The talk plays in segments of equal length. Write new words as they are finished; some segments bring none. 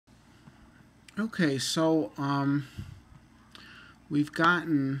Okay, so we've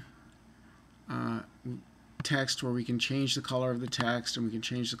gotten text where we can change the color of the text and we can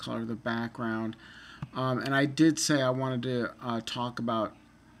change the color of the background. And I did say I wanted to talk about,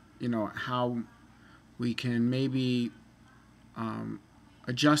 how we can maybe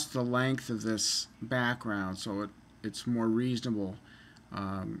adjust the length of this background so it's more reasonable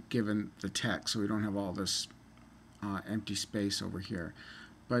given the text, so we don't have all this empty space over here.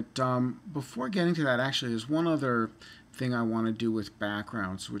 But before getting to that, actually, there's one other thing I want to do with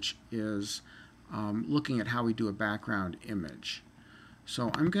backgrounds, which is looking at how we do a background image. So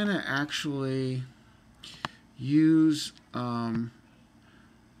I'm going to actually use a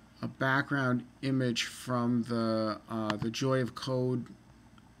background image from the Joy of Code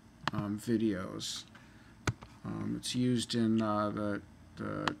videos. It's used in the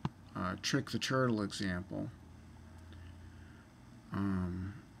Trick the Turtle example.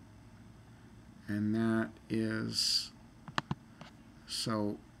 And that is,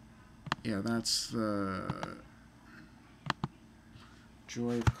 so yeah, that's the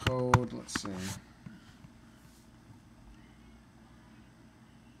Joy of Code. Let's see.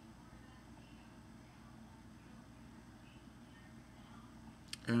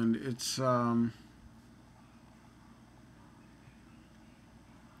 And it's where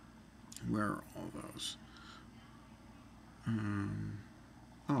are all those?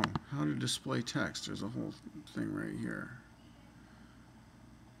 Oh, how to display text. There's a whole thing right here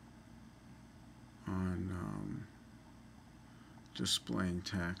on displaying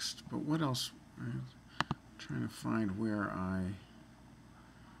text. But what else? I'm trying to find where I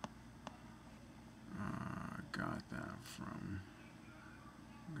got that from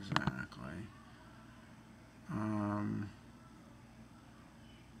exactly.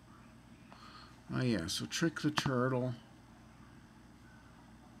 Oh yeah, so Trick the Turtle.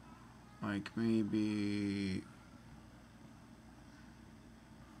 Like maybe,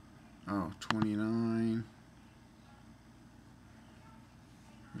 29.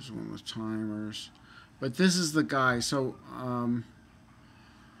 There's one with timers. But this is the guy. So, and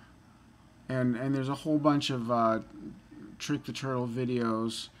there's a whole bunch of Trick the Turtle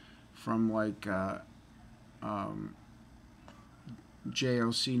videos from like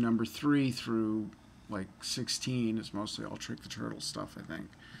JOC number 3 through like 16. It's mostly all Trick the Turtle stuff, I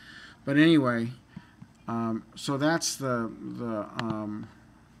think. But anyway, so that's the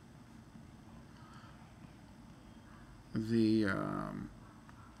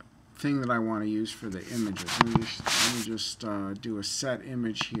thing that I want to use for the images. Let me just do a set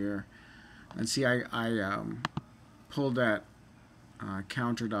image here, and see I pulled that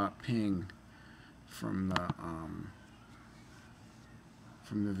counter.ping from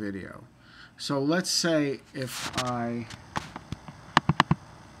the video. So let's say if I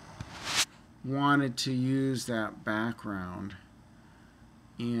wanted to use that background,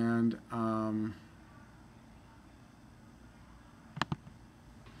 and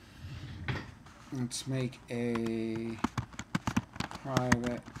let's make a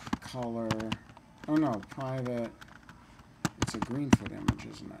private color. Oh no, private. It's a Greenfoot image,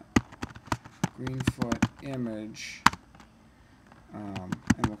 isn't it? Greenfoot image, and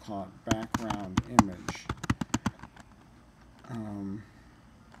we'll call it background image.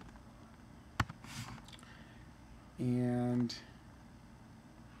 And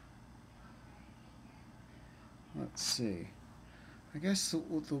let's see. I guess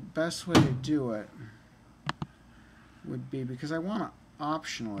the best way to do it would be, because I want to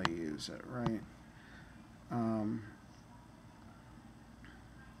optionally use it, right?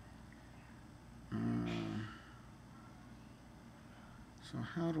 So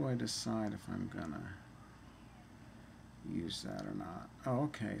how do I decide if I'm gonna use that or not? Oh,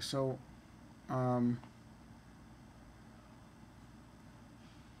 okay. So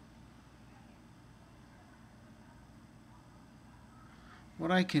what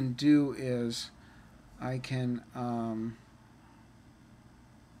I can do is I can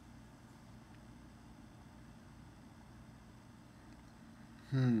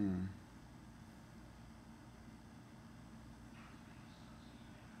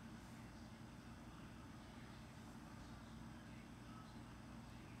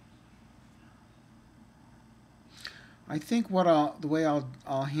I think the way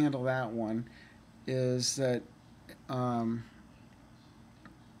I'll handle that one is that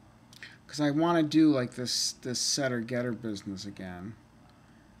because I want to do like this setter getter business again.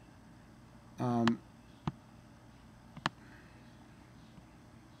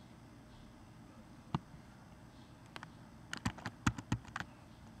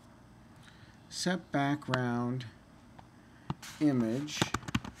 Set background image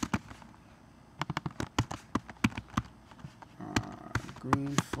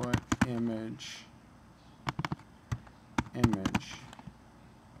Greenfoot image,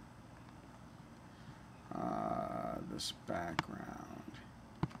 this background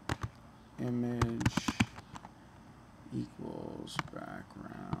image equals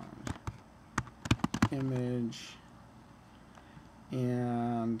background image,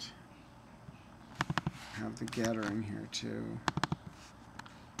 and have the getter in here too.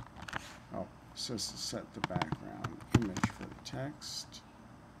 Oh, so to set the background image for the text.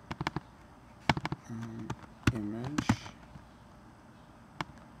 Image.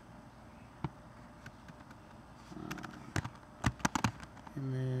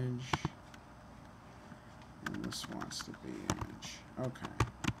 Image. And this wants to be image. Okay.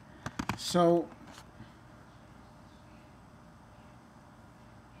 So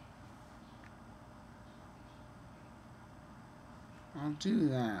I'll do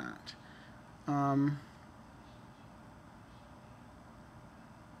that. And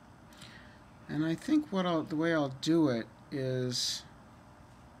I think the way I'll do it is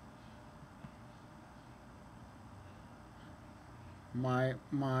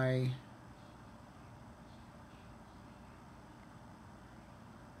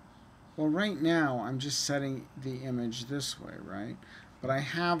well, right now I'm just setting the image this way, right? But I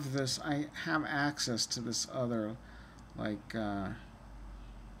have access to this other, like,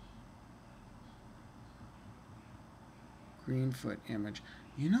 Greenfoot image.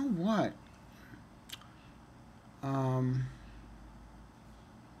 You know what?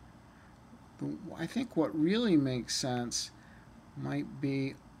 I think what really makes sense might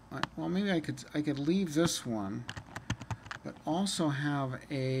be, well, maybe I could leave this one, but also have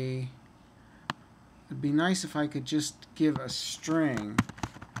a. It'd be nice if I could just give a string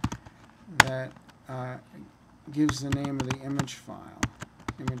that gives the name of the image file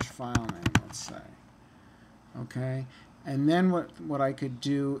name, let's say. Okay, and then what I could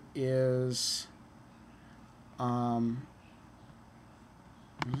do is,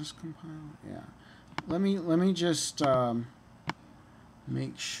 just compile. Yeah, let me just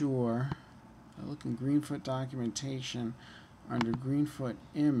make sure. I look in Greenfoot documentation under Greenfoot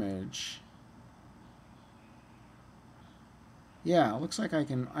image. Yeah, it looks like I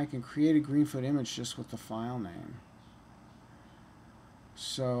can create a Greenfoot image just with the file name.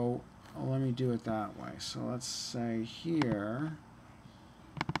 So let me do it that way. So let's say here,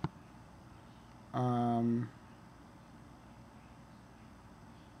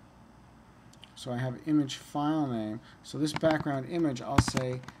 so I have image file name. So this background image, I'll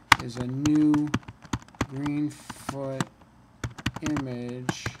say, is a new Greenfoot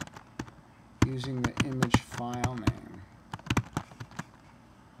image using the image file name.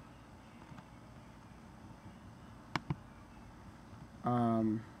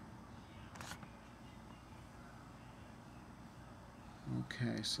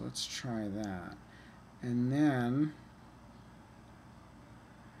 Okay, so let's try that. And then,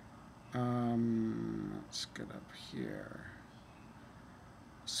 let's get up here.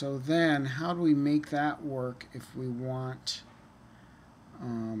 So then, how do we make that work if we want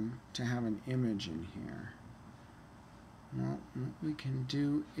to have an image in here? Well, what we can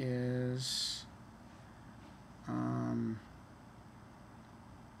do is,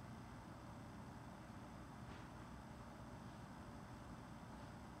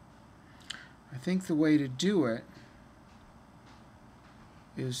 I think the way to do it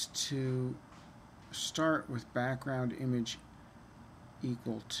is to start with background image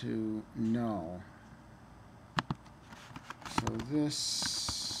equal to null. So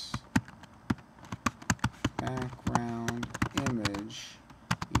this background image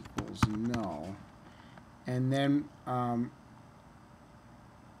equals null. And then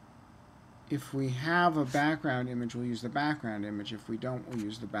if we have a background image, we'll use the background image. If we don't, we'll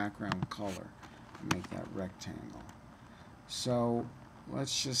use the background color and make that rectangle. So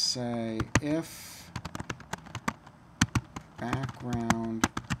let's just say if background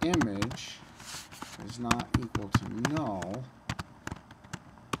image is not equal to null,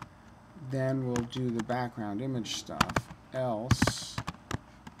 then we'll do the background image stuff. Else,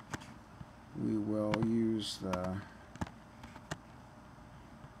 we will use the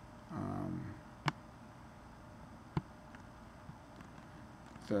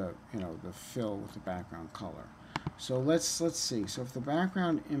the fill with the background color. So let's see. So if the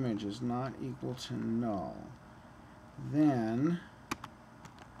background image is not equal to null, then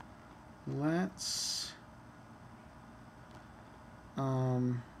let's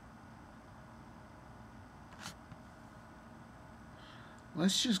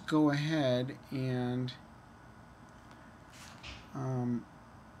just go ahead and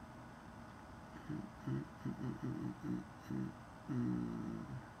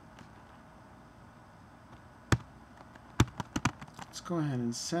let's go ahead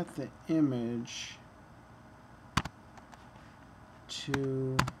and set the image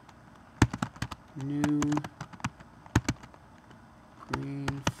to new green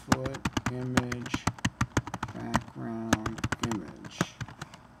foot image background image.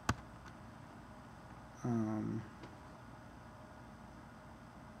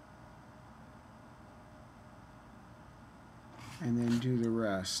 And then do the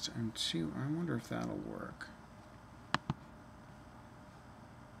rest and see. I wonder if that'll work.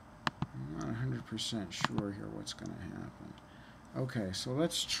 I'm not 100% sure here what's going to happen. Okay, so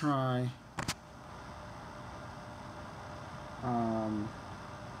let's try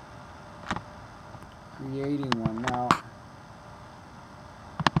creating one. Now,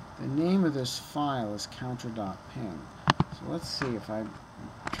 the name of this file is counter.ping. So let's see if I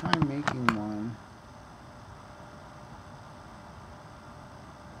try making one.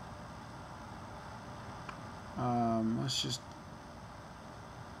 Let's just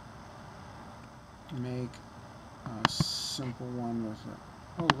make a simple one with a,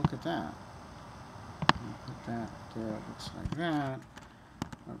 oh, look at that. Put that there, it looks like that.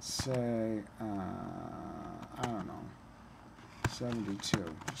 Let's say, I don't know, 72.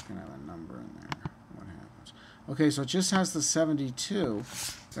 Just going to have a number in there. What happens? Okay, so it just has the 72,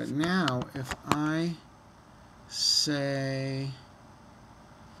 but now if I say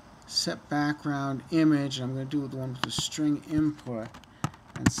set background image, and I'm going to do the one with the string input,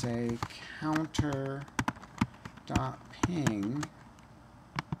 and say counter.ping,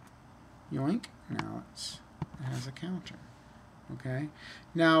 yoink, now it has a counter. Okay,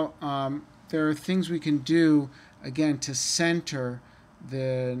 now there are things we can do again to center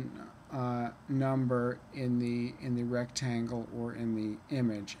the number in the rectangle or in the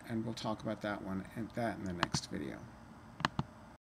image, and we'll talk about that one and that in the next video.